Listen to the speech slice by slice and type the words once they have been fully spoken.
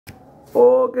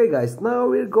Okay guys, now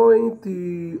we're going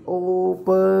to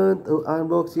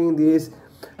unboxing this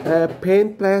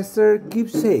paint plaster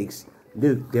keepsakes.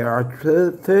 Look, there are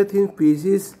 13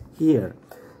 pieces here.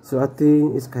 So I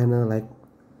think it's kind of like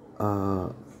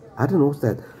I don't know what's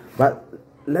that, but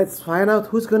let's find out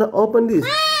who's gonna open this.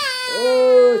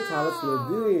 Oh, Charles will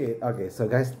do it. Okay, so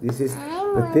guys, this is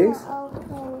the things.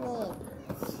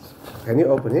 Can you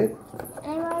open it?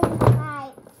 I'm already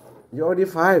 5. You're already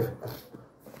 5.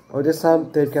 Oh, there's some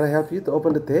tape. Can I help you to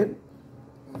open the tape?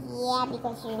 Yeah,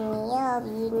 because your nails,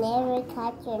 you never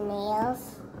cut your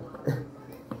nails.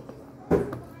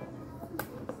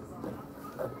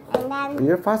 And then...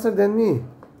 You're faster than me.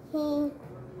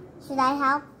 Should I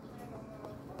help?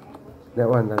 That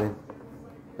one, darling.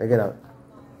 Take it out.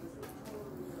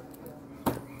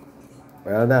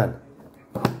 Well done.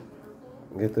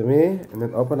 Give to me, and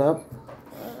then open up.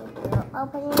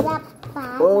 Open it up.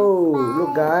 Oh,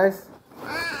 look guys.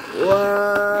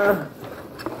 Wow.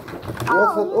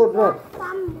 What's that? Oh, rock.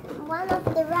 One of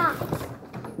the rocks.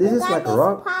 This is like a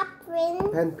rock. Pop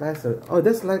print. Pen plaster. Oh,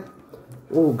 that's like.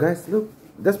 Oh, guys, look.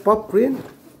 That's pop print.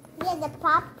 Yeah, the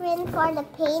pop print for the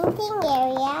painting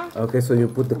area. Okay, so you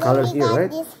put the color here, right?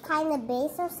 This kind of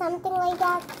base or something like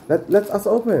that. Let us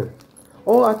open.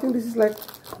 Oh, I think this is like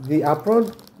the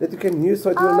apron that you can use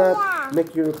so it will not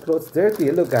make your clothes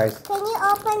dirty. Look, guys. Can you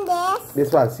open this?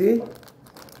 This one, see?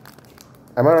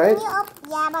 Am I right?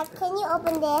 Yeah, but can you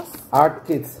open this? Art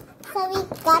kits. So we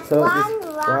got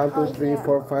one rock. 1, 2, 3,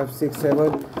 4, 5, 6,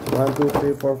 7. 1, 2,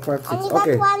 3, 4, 5, 6. And we got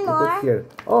one more. Put here.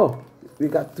 Oh, we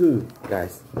got 2,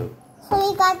 guys. So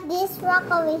we got this rock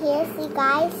over here, see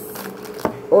guys?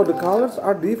 Oh, the colors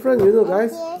are different, you know,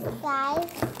 guys. Here's guys.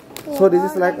 So this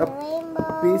is like a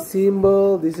rainbow. peace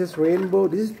symbol. This is rainbow.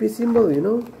 This is peace symbol, you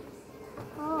know.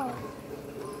 Oh.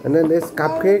 And then there's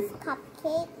cupcake.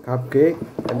 Cupcake.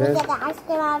 And we then get the ice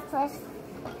cream out first.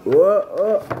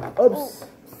 Whoa, oops.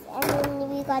 And then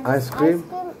we got Ice this cream.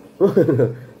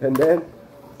 And then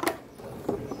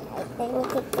let me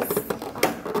take this.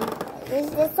 This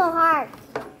is so hard.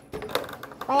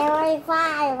 Priority 5,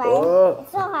 right? Whoa.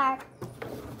 It's so hard.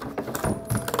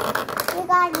 You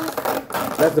got this.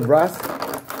 That's the brush.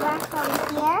 Brush from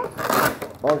here.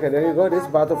 Okay, there you go. This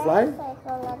butterfly.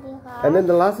 And then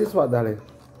the last is what, darling?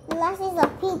 The last is a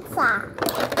pizza.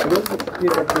 This is a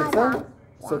piece of pizza.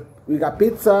 So we got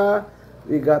pizza.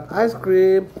 We got ice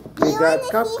cream. We got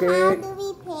cupcake. How do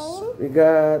we paint? We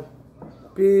got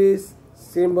peace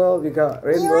symbol. We got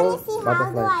rainbow. You want to see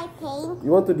butterfly. how do I paint?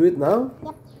 You want to do it now?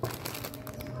 Yep.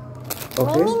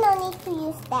 Okay. Maybe no need to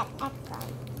use that apron.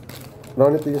 No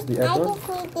need to use the I apron. just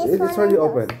need this one. It's already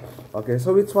open. Okay,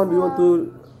 so which one do you want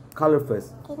to color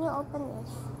first? Can you open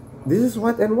this? This is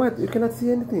white and white. You cannot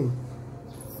see anything.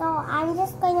 So I'm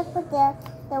just going to put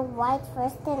the white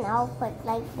first, and I'll put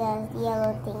like the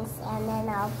yellow things, and then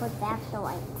I'll put back the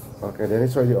white. Okay, then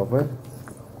it's already open.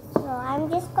 So I'm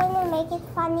just going to make it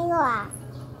vanilla.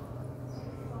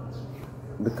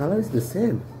 The color is the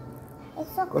same.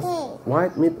 It's okay.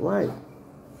 White meet white.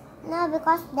 No,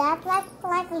 because that's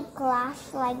like a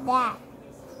glass like that.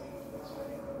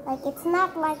 Like it's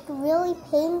not like really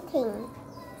painting.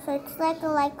 So it's like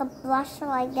a blush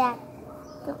like that.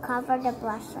 To cover the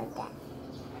blush like that.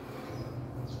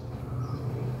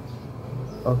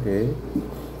 Okay.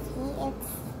 See, it's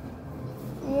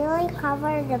really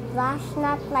cover the blush,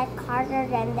 not like harder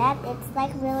than that. It's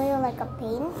like really like a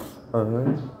paint.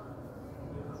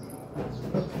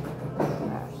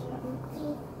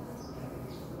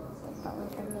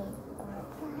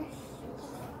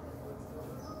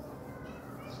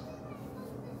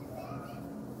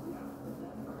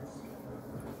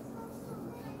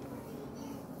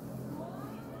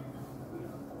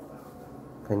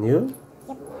 Can you?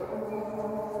 Yep.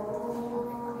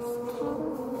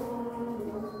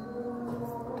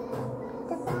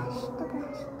 The brush.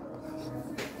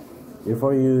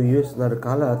 Before you use another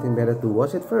color, I think better to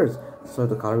wash it first, so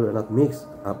the color will not mix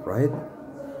up, right?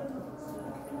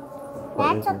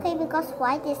 That's okay because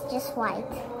white is just white.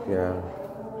 Yeah.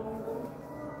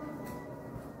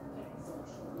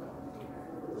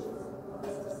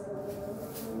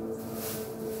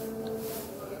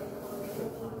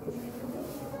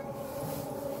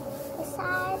 The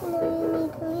side, we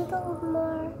need a little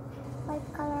more white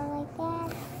color like that.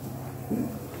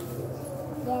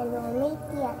 Then we'll make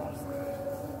the other side.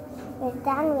 We're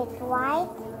done with white.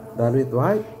 Done with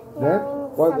white? Then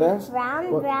what else?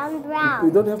 Brown.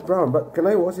 We don't have brown, but can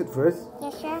I wash it first?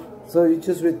 Yes, sir. So you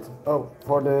choose with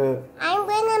for the I'm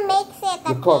gonna mix it.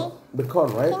 the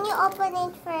corn, right? Can you open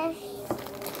it first?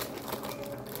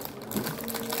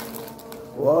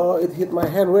 Whoa! It hit my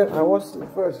hand when I washed it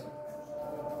first.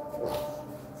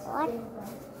 What?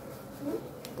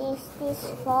 This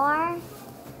 4.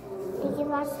 We can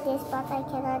watch this, but I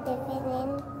cannot fit in.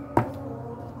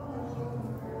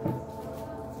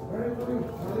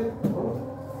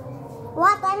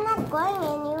 What? I'm not going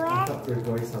anywhere. I thought you're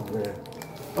going somewhere.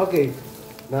 Okay,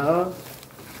 now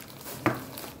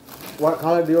what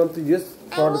color do you want to use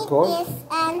for the cone? This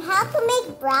and how to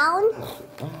make brown?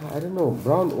 I don't know.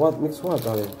 Brown, what mix what,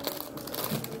 darling?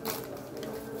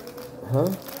 Huh?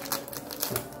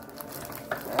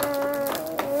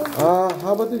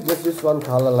 How about you just use one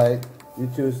color, like you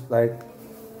choose like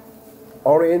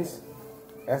orange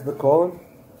as the cone?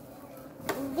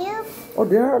 Oh,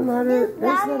 there are another. Do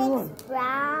There's brown another mix one.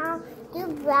 brown? Do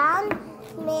brown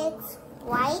mix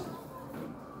white?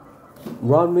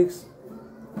 Brown mix.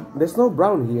 There's no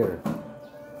brown here.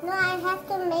 No, I have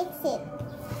to mix it.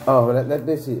 Oh, let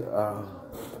me see.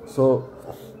 So,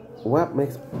 what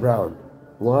makes brown?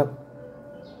 What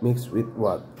mixed with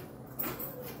what?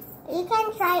 You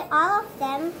can try all of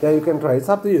them. Yeah, you can try. It's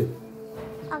up to you.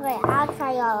 Okay, I'll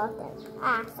try all of them.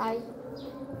 Sorry.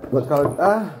 What color?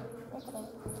 Okay.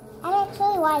 I'm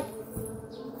actually white.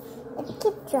 It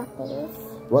keeps dropping.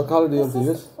 What color do you want to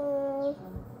use?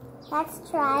 Let's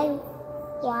try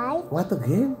white. What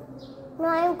again? No,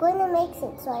 I'm going to mix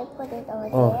it, so I put it over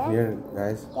Oh, there. here,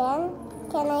 guys. Then,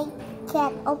 can I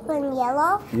get open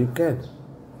yellow? You can.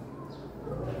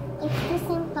 It's the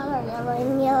same color, yellow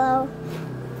and yellow.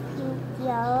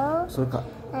 Yellow. So,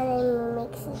 And then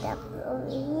mix it up over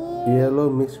here. yellow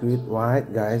mixed with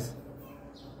white, guys.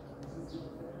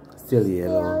 Still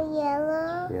yellow. Still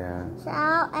yellow. Yeah. So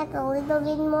I'll add a little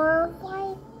bit more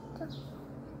white.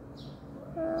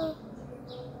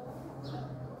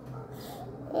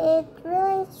 It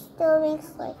really still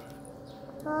makes like.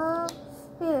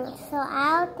 So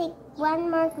I'll take one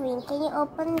more green. Can you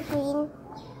open green?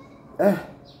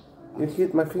 You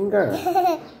hit my finger.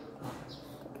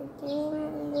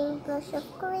 Green, little brush of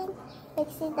green.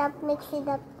 Mix it up, mix it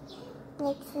up,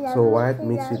 mix it up. So white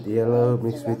mixed with yellow,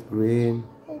 mixed with green.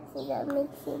 Mix it up,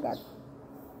 mix it up.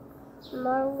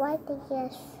 More white, I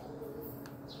guess.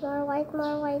 More white,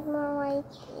 more white, more white.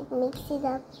 Mix it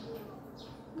up.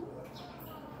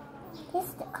 This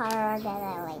is the color that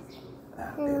I like.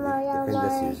 You can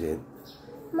just use it.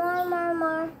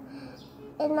 More.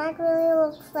 It not really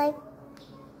looks like,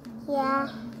 yeah.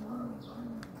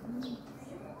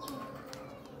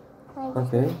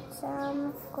 Okay.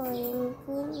 Some green.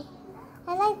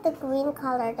 I like the green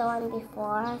color, the one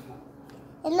before.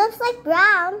 It looks like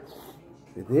brown.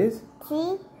 It is?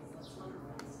 See?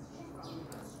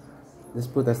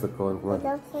 Just put as the cone. Come It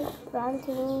on. looks like brown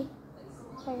to me.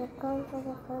 For the cone, for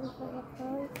the cone, for the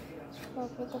cone. For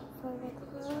the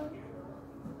cone.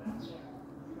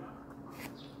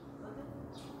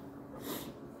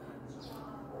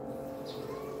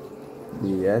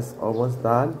 Yes, almost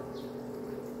done.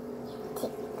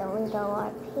 Take the little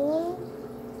one here.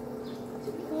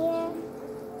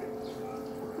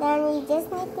 Then we just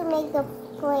need to make the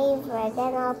flavor.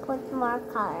 Then I'll put more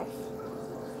colors.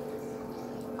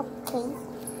 Okay.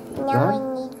 Now I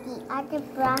need the other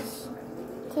brush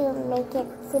to make it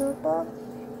simple.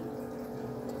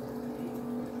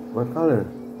 What color?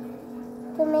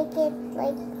 To make it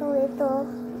like a little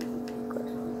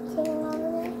thing over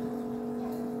there.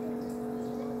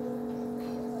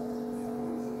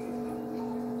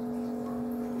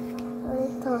 A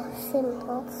little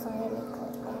simple, so I make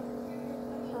like that.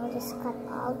 I'll just cut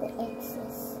all the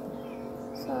excess.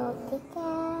 So I'll take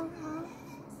that.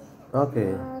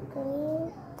 Okay.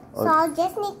 Green. So I'll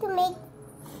just need to make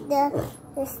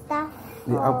the stuff.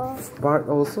 The up part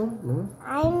also? No?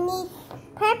 I need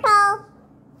purple.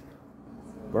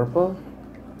 Purple?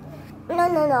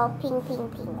 No. Pink.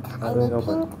 I need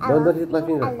pink. Don't hit my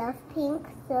finger. I love pink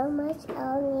so much.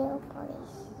 Oh, nail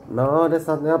polish. No, that's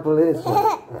not nail polish.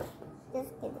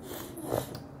 Just kidding.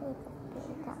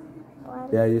 One.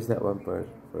 Yeah, use that one first.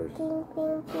 Pink.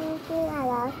 I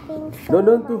love pink so No,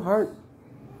 don't much. too hard.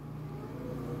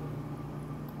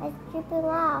 It's dripping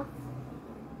off.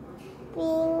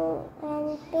 Pink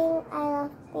and pink. I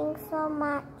love pink so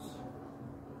much.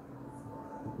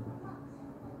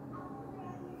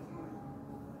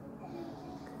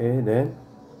 Okay, then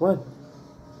what?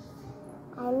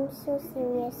 I'm so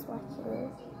serious watching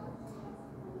this.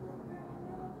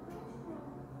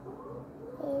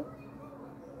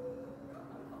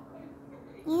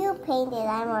 You painted,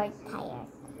 I'm already tired.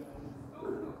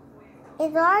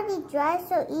 It's already dry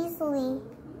so easily.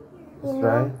 It's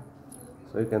dry?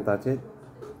 So you can touch it?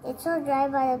 It's so dry,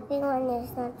 but the pink one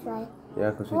is not dry. Yeah,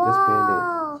 because you just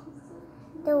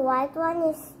painted. The white one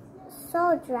is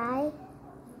so dry.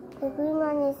 The green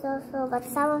one is also, but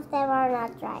some of them are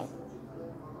not dry.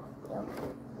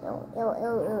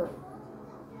 ew.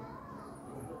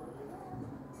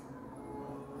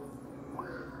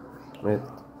 Wait.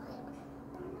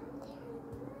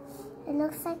 It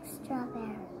looks like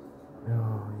strawberry.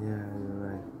 Oh yeah, you're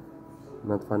right.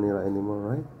 Not vanilla anymore,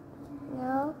 right?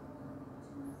 No.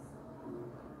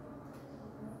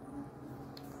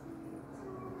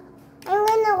 I'm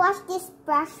gonna wash this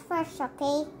brush first,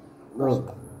 okay?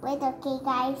 No. Wait, okay,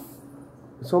 guys.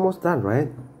 It's almost done, right?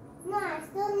 No, I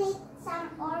still need some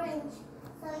orange,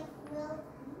 so it will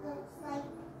look like.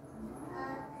 I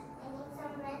need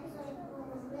some red, so it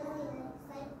will really look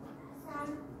like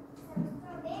some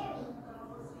strawberry.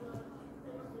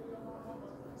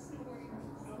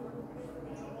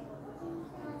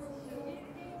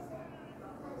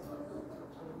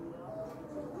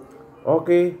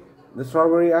 Okay, the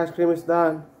strawberry ice cream is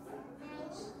done.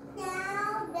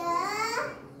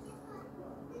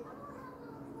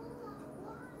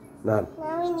 Done.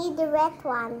 Now we need the red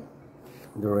one.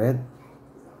 The red?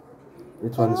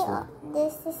 Which one is that?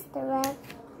 This is the red.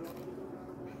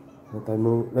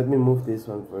 Let me move this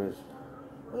one first.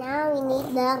 Now we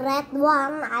need the red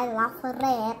one. I love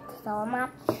red so much.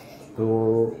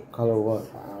 To color what?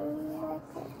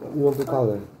 What do you want to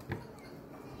color?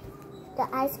 The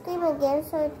ice cream again,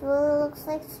 so it will look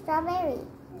like strawberry.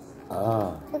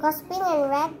 Ah. Because pink and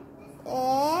red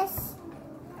is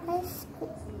ice cream.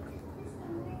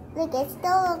 Look, it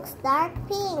still looks dark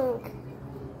pink.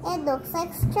 It looks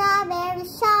like strawberry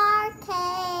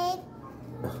shortcake.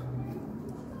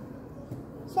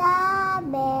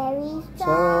 Strawberry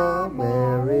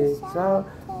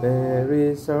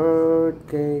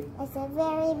shortcake. It's a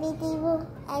very big evil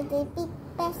and a big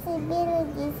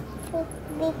possibilities with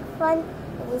big fun.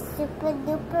 It is super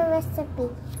duper recipe.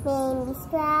 Made me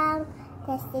strong,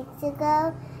 tested to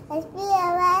go. Let's be a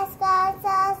last go,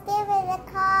 so give it a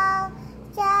call.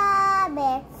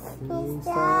 Strawberry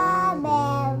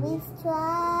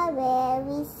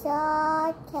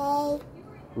shortcake.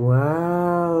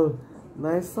 Wow,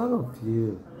 nice song of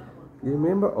you. You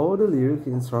remember all the lyrics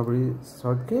in Strawberry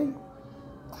Shortcake?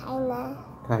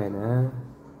 Kinda.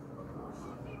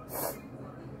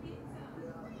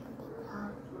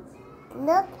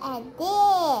 Look at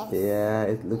this. Yeah,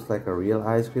 it looks like a real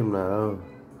ice cream now.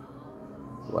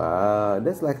 Wow,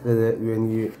 that's like the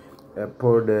when you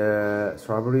pour the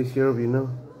strawberry syrup, you know,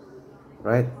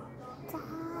 right?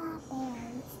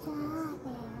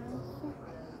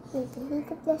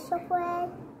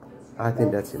 I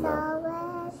think that's enough.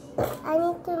 I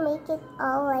need to make it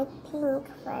all like pink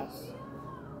first.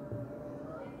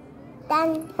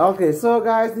 Done. Okay, so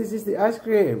guys, this is the ice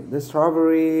cream. The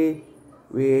strawberry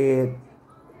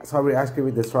ice cream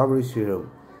with the strawberry syrup.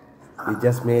 We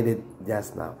just made it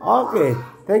just now. Okay,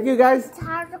 thank you guys. It's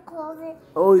hard to close it.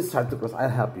 Oh, it's hard to close. I'll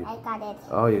help you. I got it.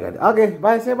 Oh, you got it. Okay,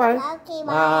 bye. Say bye. Okay,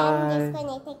 bye. I'm just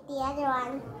gonna take the other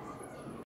one.